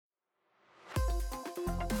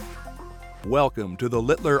Welcome to the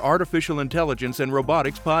Littler Artificial Intelligence and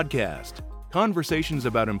Robotics Podcast. Conversations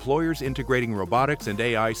about employers integrating robotics and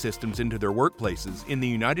AI systems into their workplaces in the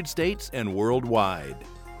United States and worldwide.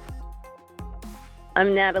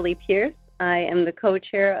 I'm Natalie Pierce. I am the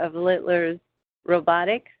co-chair of Littler's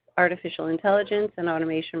Robotics, Artificial Intelligence, and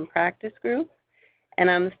Automation Practice Group, and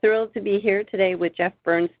I'm thrilled to be here today with Jeff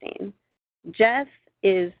Bernstein. Jeff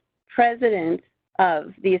is president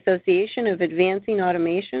of the Association of Advancing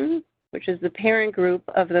Automation, which is the parent group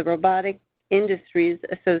of the Robotic Industries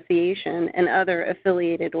Association and other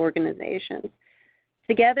affiliated organizations.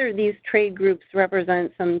 Together, these trade groups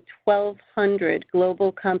represent some 1,200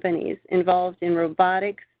 global companies involved in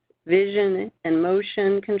robotics, vision and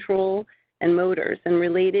motion control, and motors and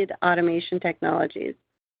related automation technologies.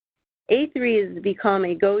 A3 has become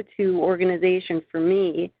a go-to organization for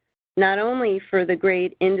me, not only for the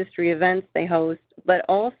great industry events they host, but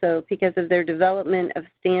also because of their development of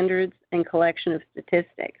standards and collection of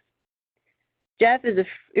statistics. Jeff is a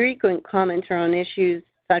frequent commenter on issues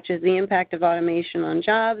such as the impact of automation on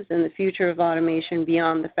jobs and the future of automation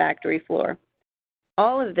beyond the factory floor.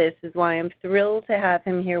 All of this is why I'm thrilled to have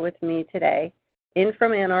him here with me today, in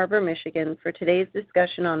from Ann Arbor, Michigan, for today's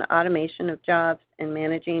discussion on automation of jobs and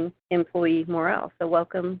managing employee morale. So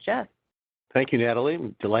welcome, Jeff. Thank you, Natalie.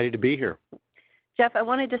 I'm delighted to be here. Jeff, I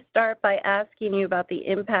wanted to start by asking you about the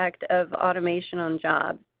impact of automation on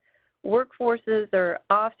jobs. Workforces are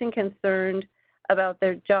often concerned about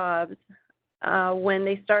their jobs when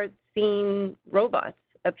they start seeing robots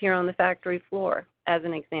appear on the factory floor, as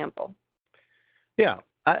an example. Yeah,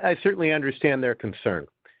 I certainly understand their concern.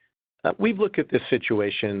 We've looked at this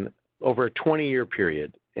situation over a 20-year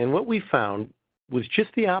period, and what we found was just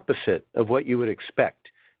the opposite of what you would expect.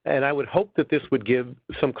 And I would hope that this would give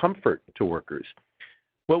some comfort to workers.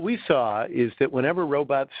 What we saw is that whenever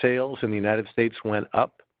robot sales in the United States went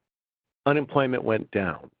up, unemployment went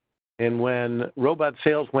down. And when robot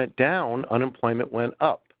sales went down, unemployment went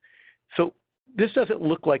up. So this doesn't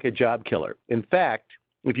look like a job killer. In fact,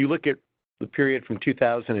 if you look at the period from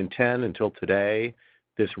 2010 until today,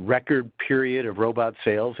 this record period of robot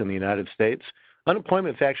sales in the United States,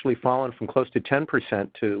 unemployment's actually fallen from close to 10%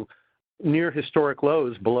 to near historic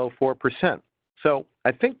lows below 4%. So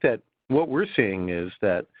I think that what we're seeing is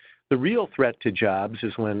that the real threat to jobs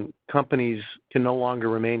is when companies can no longer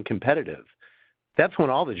remain competitive. That's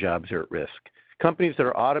when all the jobs are at risk. Companies that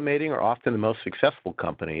are automating are often the most successful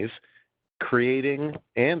companies, creating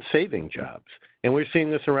and saving jobs. And we're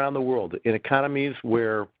seeing this around the world. In economies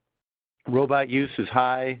where robot use is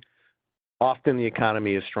high, often the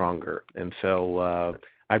economy is stronger. And so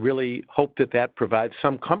I really hope that that provides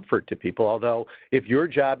some comfort to people, although if your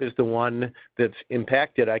job is the one that's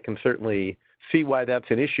impacted, I can certainly see why that's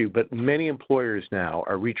an issue. But many employers now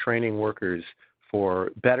are retraining workers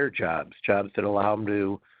for better jobs, jobs that allow them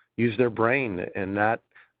to use their brain and not,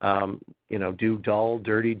 do dull,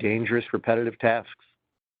 dirty, dangerous, repetitive tasks.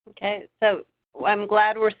 Okay, so I'm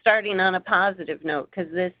glad we're starting on a positive note because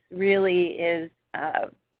this really is a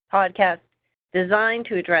podcast designed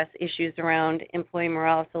to address issues around employee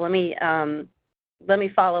morale. So let me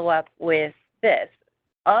follow up with this.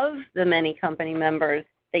 Of the many company members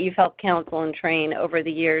that you've helped counsel and train over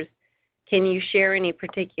the years, can you share any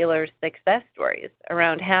particular success stories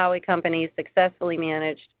around how a company successfully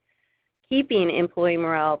managed keeping employee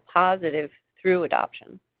morale positive through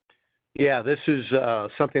adoption? Yeah, this is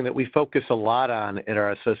something that we focus a lot on at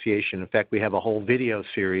our association. In fact, we have a whole video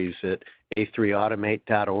series at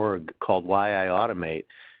a3automate.org called Why I Automate.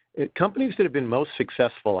 Companies that have been most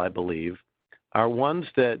successful, I believe, are ones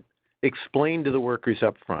that explain to the workers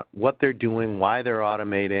up front what they're doing, why they're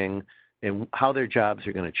automating, and how their jobs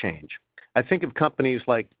are going to change. I think of companies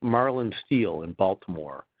like Marlin Steel in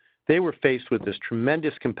Baltimore. They were faced with this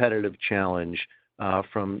tremendous competitive challenge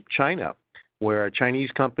from China, where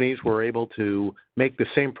Chinese companies were able to make the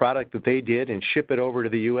same product that they did and ship it over to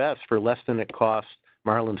the U.S. for less than it cost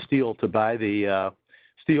Marlin Steel to buy the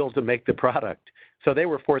steel to make the product. So they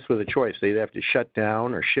were forced with a choice. They'd have to shut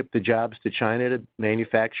down or ship the jobs to China to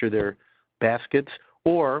manufacture their baskets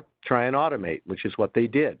or try and automate, which is what they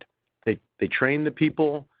did. They trained the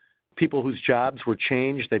people whose jobs were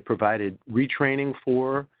changed, they provided retraining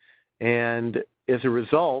for, and as a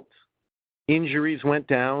result, injuries went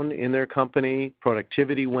down in their company,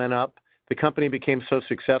 productivity went up. The company became so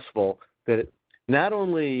successful that not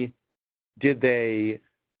only did they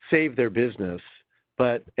save their business,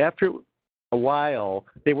 but after a while,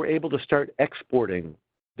 they were able to start exporting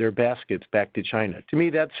their baskets back to China. To me,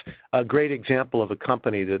 that's a great example of a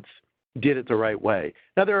company that's did it the right way.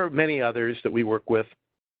 Now, there are many others that we work with.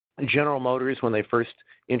 General Motors, when they first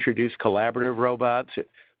introduced collaborative robots,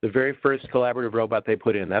 the very first collaborative robot they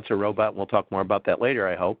put in, that's a robot, and we'll talk more about that later,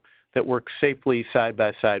 I hope, that works safely side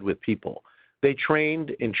by side with people. They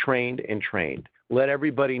trained and trained and trained, let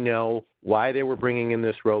everybody know why they were bringing in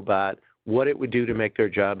this robot, what it would do to make their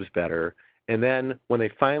jobs better. And then when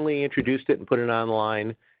they finally introduced it and put it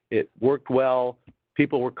online, it worked well.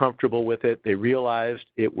 People were comfortable with it. They realized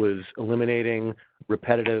it was eliminating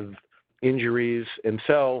repetitive injuries, and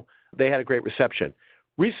so they had a great reception.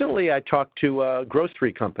 Recently, I talked to a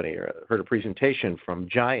grocery company, or heard a presentation from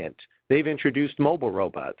Giant. They've introduced mobile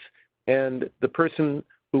robots, and the person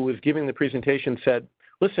who was giving the presentation said,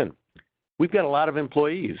 listen, we've got a lot of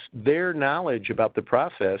employees. Their knowledge about the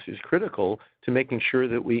process is critical to making sure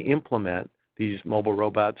that we implement these mobile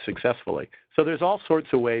robots successfully. So there's all sorts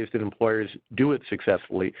of ways that employers do it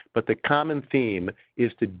successfully, but the common theme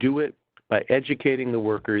is to do it by educating the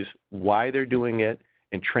workers why they're doing it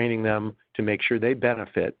and training them to make sure they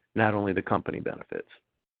benefit, not only the company benefits.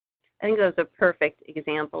 I think those are perfect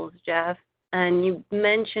examples, Jeff. And you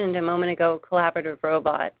mentioned a moment ago collaborative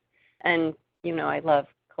robots. And, you know, I love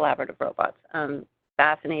collaborative robots. I'm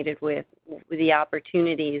fascinated with the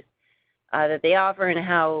opportunities that they offer and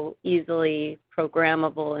how easily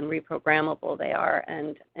programmable and reprogrammable they are,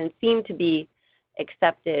 and seem to be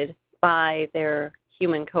accepted by their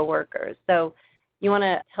human coworkers. So you want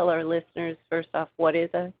to tell our listeners, first off, what is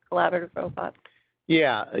a collaborative robot?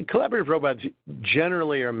 Yeah, collaborative robots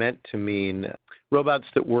generally are meant to mean robots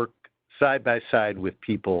that work side by side with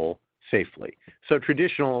people safely. So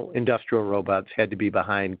traditional industrial robots had to be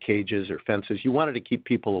behind cages or fences. You wanted to keep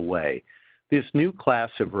people away. This new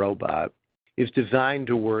class of robot is designed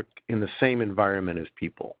to work in the same environment as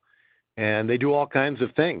people. And they do all kinds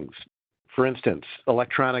of things. For instance,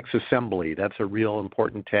 electronics assembly, that's a real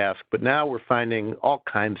important task. But now we're finding all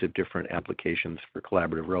kinds of different applications for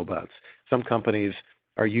collaborative robots. Some companies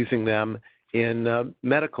are using them in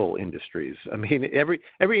medical industries. I mean, every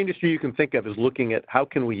industry you can think of is looking at how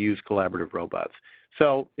can we use collaborative robots.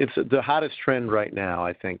 So it's the hottest trend right now,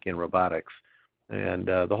 I think, in robotics. And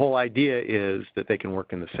the whole idea is that they can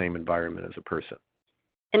work in the same environment as a person.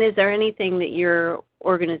 And is there anything that your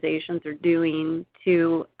organizations are doing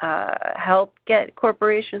to help get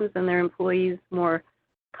corporations and their employees more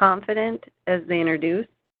confident as they introduce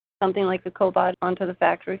something like the cobot onto the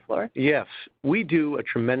factory floor? Yes, we do a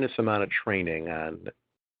tremendous amount of training on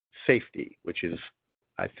safety, which is,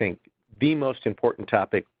 I think, the most important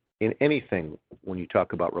topic in anything when you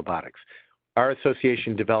talk about robotics. Our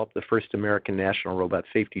association developed the first American National Robot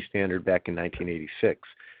Safety Standard back in 1986.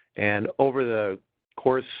 And over the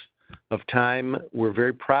course of time, we're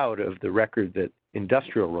very proud of the record that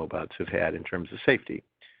industrial robots have had in terms of safety.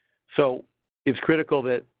 So it's critical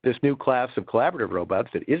that this new class of collaborative robots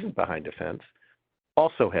that isn't behind a fence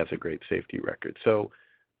also has a great safety record. So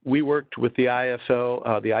we worked with the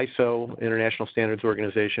ISO International Standards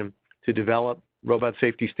Organization to develop robot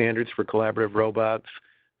safety standards for collaborative robots,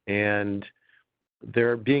 and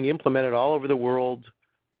they're being implemented all over the world,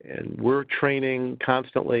 and we're training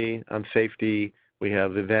constantly on safety. We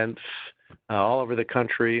have events all over the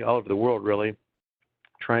country, all over the world really,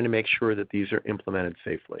 trying to make sure that these are implemented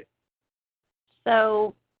safely.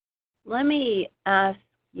 So let me ask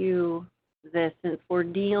you this, since we're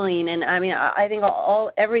dealing, and I mean, I think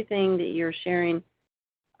everything that you're sharing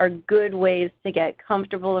are good ways to get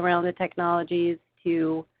comfortable around the technologies,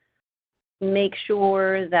 to make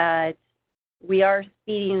sure that we are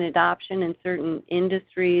speeding adoption in certain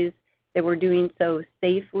industries, that we're doing so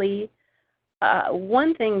safely.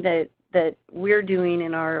 One thing that we're doing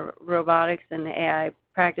in our robotics and AI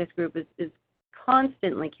practice group is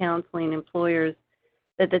constantly counseling employers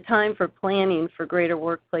that the time for planning for greater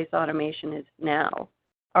workplace automation is now.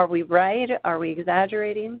 Are we right? Are we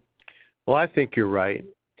exaggerating? Well, I think you're right.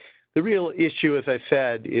 The real issue, as I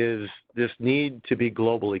said, is this need to be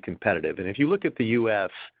globally competitive. And if you look at the U.S.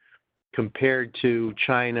 compared to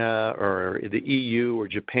China or the EU or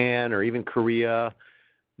Japan or even Korea,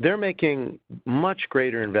 they're making much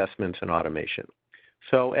greater investments in automation.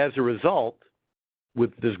 So as a result,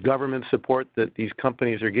 with this government support that these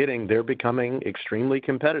companies are getting, they're becoming extremely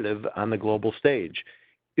competitive on the global stage.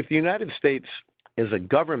 If the United States as a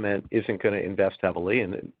government isn't going to invest heavily,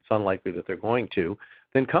 and it's unlikely that they're going to,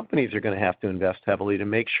 then companies are going to have to invest heavily to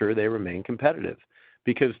make sure they remain competitive.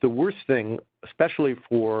 Because the worst thing, especially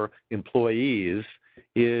for employees,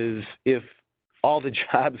 is if all the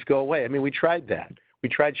jobs go away. I mean, we tried that. We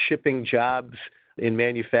tried shipping jobs in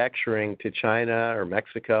manufacturing to China or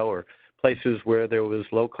Mexico or places where there was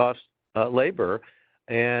low-cost labor,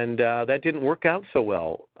 and that didn't work out so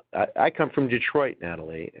well. I come from Detroit,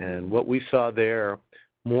 Natalie, and what we saw there,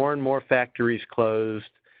 more and more factories closed,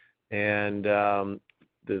 and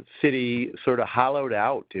the city sort of hollowed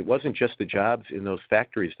out. It wasn't just the jobs in those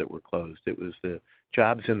factories that were closed. It was the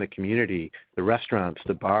jobs in the community, the restaurants,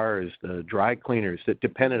 the bars, the dry cleaners that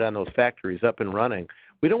depended on those factories up and running.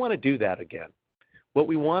 We don't want to do that again. What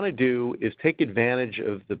we want to do is take advantage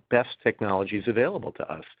of the best technologies available to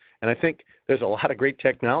us. And I think there's a lot of great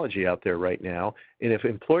technology out there right now. And if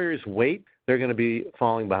employers wait, they're going to be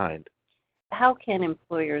falling behind. How can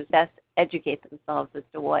employers best educate themselves as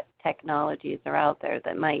to what technologies are out there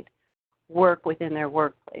that might work within their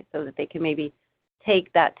workplace so that they can maybe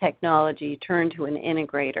take that technology, turn to an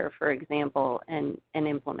integrator, for example, and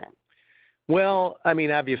implement? Well, I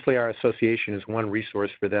mean, obviously our association is one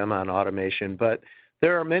resource for them on automation, but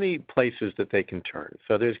there are many places that they can turn.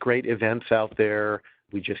 So there's great events out there.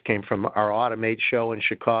 We just came from our Automate show in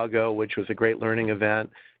Chicago, which was a great learning event.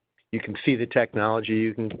 You can see the technology,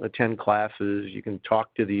 you can attend classes, you can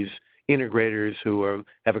talk to these integrators who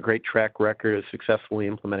have a great track record of successfully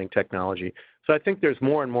implementing technology. So I think there's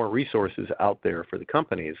more and more resources out there for the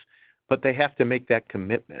companies, but they have to make that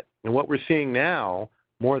commitment. And what we're seeing now,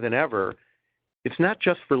 more than ever, it's not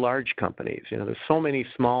just for large companies. You know, there's so many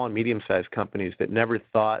small and medium-sized companies that never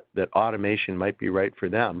thought that automation might be right for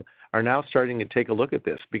them are now starting to take a look at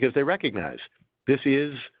this because they recognize this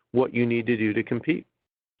is what you need to do to compete.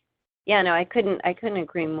 Yeah, no, I couldn't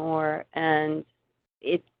agree more. And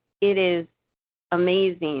it is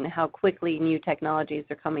amazing how quickly new technologies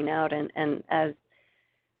are coming out. And as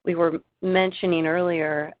we were mentioning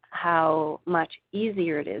earlier, how much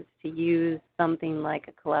easier it is to use something like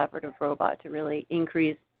a collaborative robot to really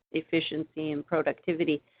increase efficiency and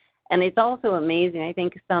productivity. And it's also amazing. I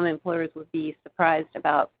think some employers would be surprised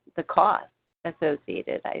about the cost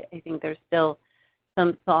associated. I think there's still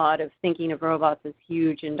some thought of thinking of robots as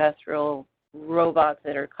huge industrial robots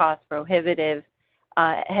that are cost prohibitive.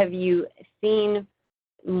 Have you seen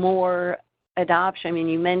more adoption? I mean,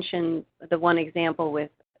 you mentioned the one example with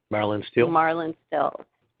Marlin Steel.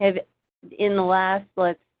 In the last,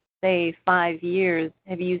 let's say, 5 years,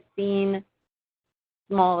 have you seen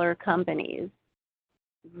smaller companies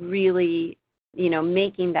really,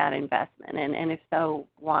 making that investment? And if so,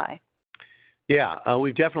 why? Yeah,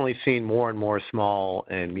 we've definitely seen more and more small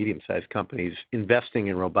and medium-sized companies investing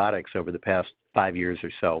in robotics over the past 5 years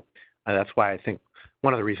or so. That's why I think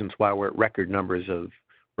one of the reasons why we're at record numbers of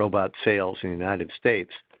robot sales in the United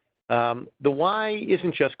States. The why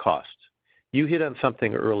isn't just cost. You hit on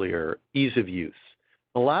something earlier, ease of use.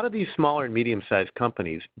 A lot of these smaller and medium-sized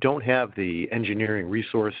companies don't have the engineering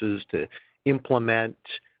resources to implement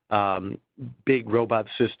big robot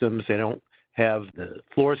systems. They don't have the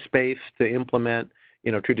floor space to implement,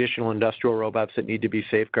 traditional industrial robots that need to be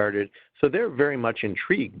safeguarded. So they're very much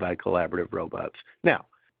intrigued by collaborative robots. Now,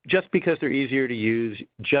 just because they're easier to use,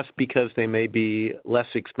 just because they may be less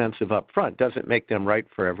expensive up front, doesn't make them right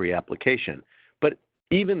for every application. But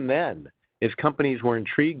even then, if companies were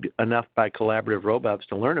intrigued enough by collaborative robots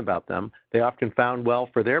to learn about them, they often found, well,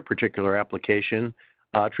 for their particular application,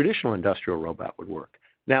 a traditional industrial robot would work.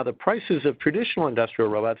 Now, the prices of traditional industrial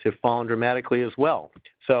robots have fallen dramatically as well.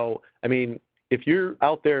 So, I mean, if you're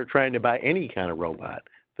out there trying to buy any kind of robot,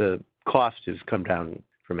 the cost has come down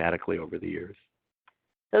dramatically over the years.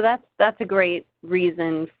 So that's a great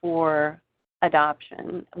reason for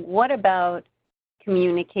adoption. What about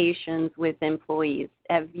communications with employees?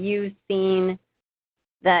 Have you seen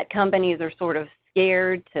that companies are sort of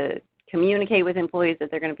scared to communicate with employees that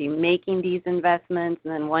they're going to be making these investments,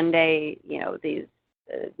 and then one day, these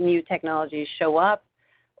new technologies show up?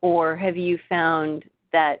 Or have you found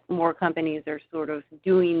that more companies are sort of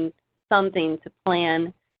doing something to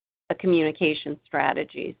plan a communication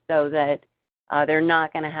strategy so that they're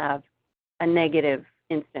not going to have a negative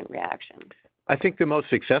instant reaction? I think the most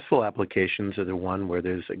successful applications are the one where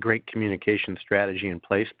there's a great communication strategy in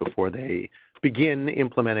place before they begin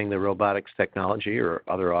implementing the robotics technology or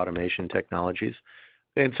other automation technologies.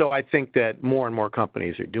 And so I think that more and more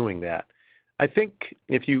companies are doing that. I think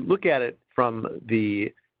if you look at it from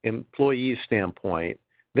the employee's standpoint,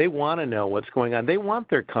 they want to know what's going on. They want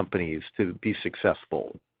their companies to be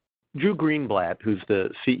successful. Drew Greenblatt, who's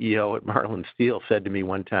the CEO at Marlin Steel, said to me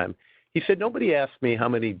one time, he said, nobody asked me how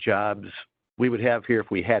many jobs we would have here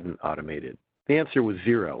if we hadn't automated. The answer was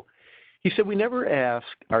 0. He said, we never ask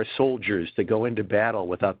our soldiers to go into battle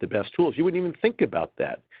without the best tools. You wouldn't even think about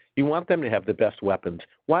that. You want them to have the best weapons.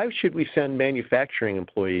 Why should we send manufacturing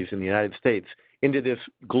employees in the United States into this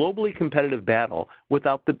globally competitive battle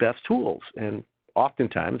without the best tools? And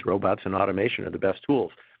oftentimes, robots and automation are the best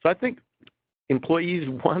tools. So I think employees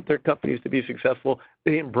want their companies to be successful.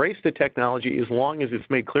 They embrace the technology as long as it's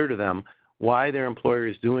made clear to them why their employer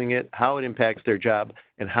is doing it, how it impacts their job,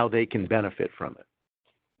 and how they can benefit from it.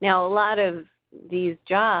 Now, a lot of these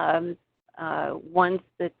jobs, once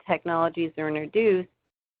the technologies are introduced,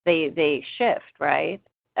 they shift, right?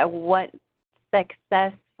 What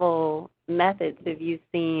successful methods have you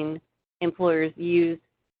seen employers use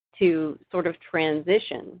to sort of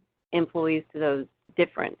transition employees to those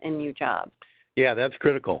different and new jobs? Yeah, that's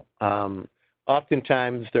critical.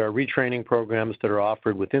 Oftentimes, there are retraining programs that are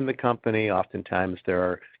offered within the company. Oftentimes, there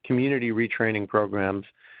are community retraining programs.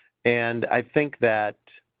 And I think that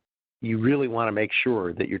you really want to make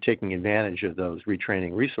sure that you're taking advantage of those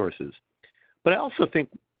retraining resources. But I also think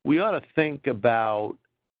we ought to think about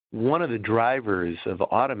one of the drivers of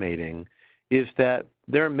automating is that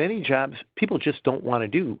there are many jobs people just don't want to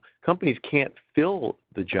do. Companies can't fill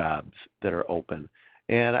the jobs that are open.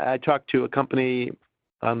 And I talked to a company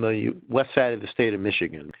on the west side of the state of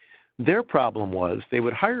Michigan. Their problem was they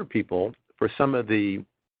would hire people for some of the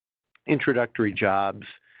introductory jobs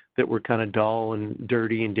that were kind of dull and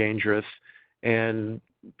dirty and dangerous, and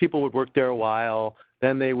people would work there a while,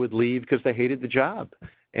 then they would leave because they hated the job.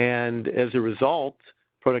 And as a result,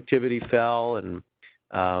 productivity fell and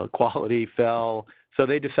quality fell. So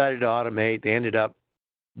they decided to automate. They ended up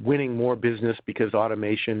winning more business because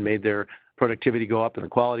automation made their productivity go up and the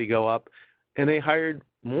quality go up. And they hired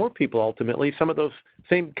more people ultimately. Some of those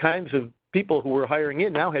same kinds of people who were hiring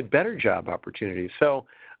in now had better job opportunities. So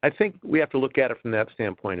I think we have to look at it from that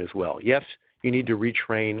standpoint as well. Yes, you need to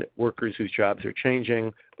retrain workers whose jobs are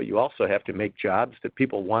changing, but you also have to make jobs that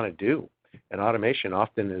people want to do. And automation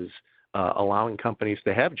often is allowing companies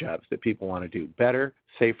to have jobs that people want to do, better,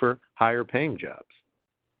 safer, higher paying jobs.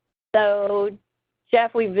 So,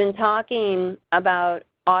 Jeff, we've been talking about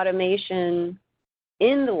automation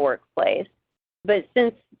in the workplace, but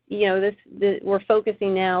since we're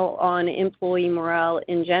focusing now on employee morale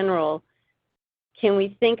in general, can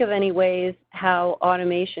we think of any ways how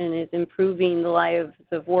automation is improving the lives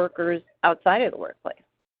of workers outside of the workplace?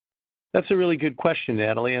 That's a really good question,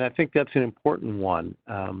 Natalie, and I think that's an important one.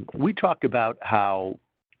 We talk about how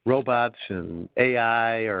robots and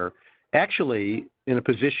AI are actually in a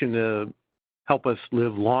position to help us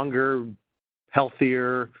live longer,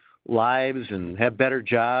 healthier lives and have better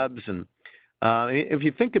jobs. And if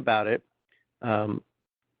you think about it,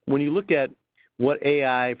 when you look at what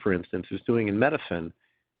AI, for instance, is doing in medicine,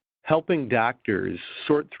 helping doctors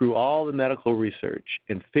sort through all the medical research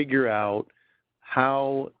and figure out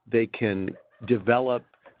how they can develop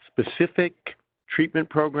specific treatment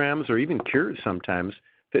programs or even cures sometimes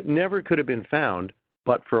that never could have been found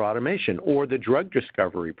but for automation, or the drug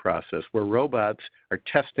discovery process where robots are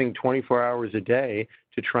testing 24 hours a day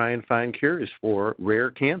to try and find cures for rare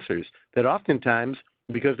cancers that oftentimes,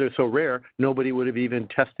 because they're so rare, nobody would have even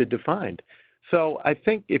tested to find. So I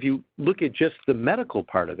think if you look at just the medical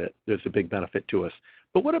part of it, there's a big benefit to us.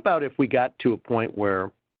 But what about if we got to a point where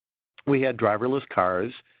we had driverless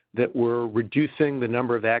cars that were reducing the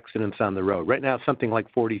number of accidents on the road? Right now, something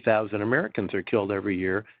like 40,000 Americans are killed every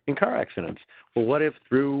year in car accidents. Well, what if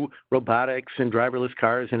through robotics and driverless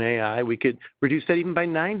cars and AI, we could reduce that even by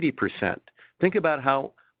 90%? Think about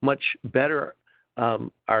how much better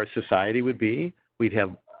our society would be. We'd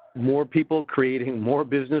have more people creating more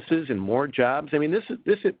businesses and more jobs. I mean, this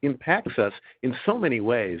impacts us in so many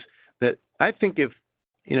ways that I think if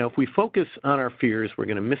we focus on our fears, we're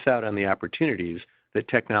going to miss out on the opportunities that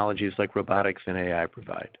technologies like robotics and AI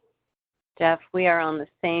provide. Jeff, we are on the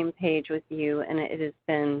same page with you, and it has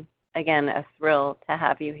been, again, a thrill to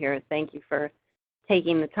have you here. Thank you for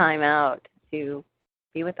taking the time out to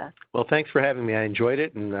be with us. Well, thanks for having me. I enjoyed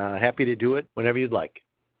it, and happy to do it whenever you'd like.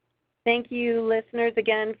 Thank you, listeners,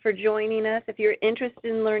 again for joining us. If you're interested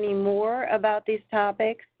in learning more about these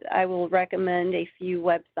topics, I will recommend a few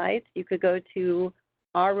websites. You could go to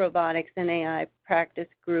our Robotics and AI Practice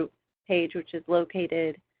Group page, which is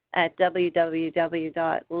located at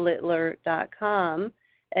www.littler.com.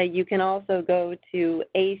 You can also go to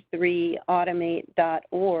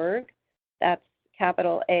a3automate.org. That's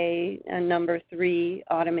capital A and number 3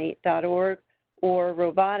 automate.org, or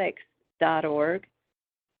robotics.org.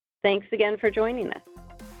 Thanks again for joining us.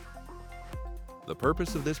 The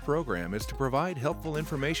purpose of this program is to provide helpful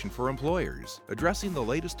information for employers, addressing the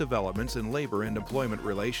latest developments in labor and employment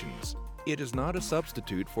relations. It is not a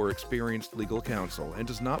substitute for experienced legal counsel and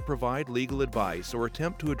does not provide legal advice or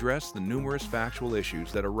attempt to address the numerous factual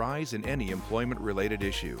issues that arise in any employment-related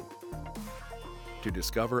issue. To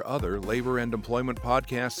discover other labor and employment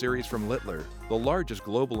podcast series from Littler, the largest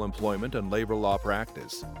global employment and labor law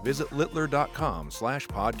practice, visit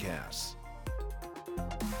littler.com/podcasts.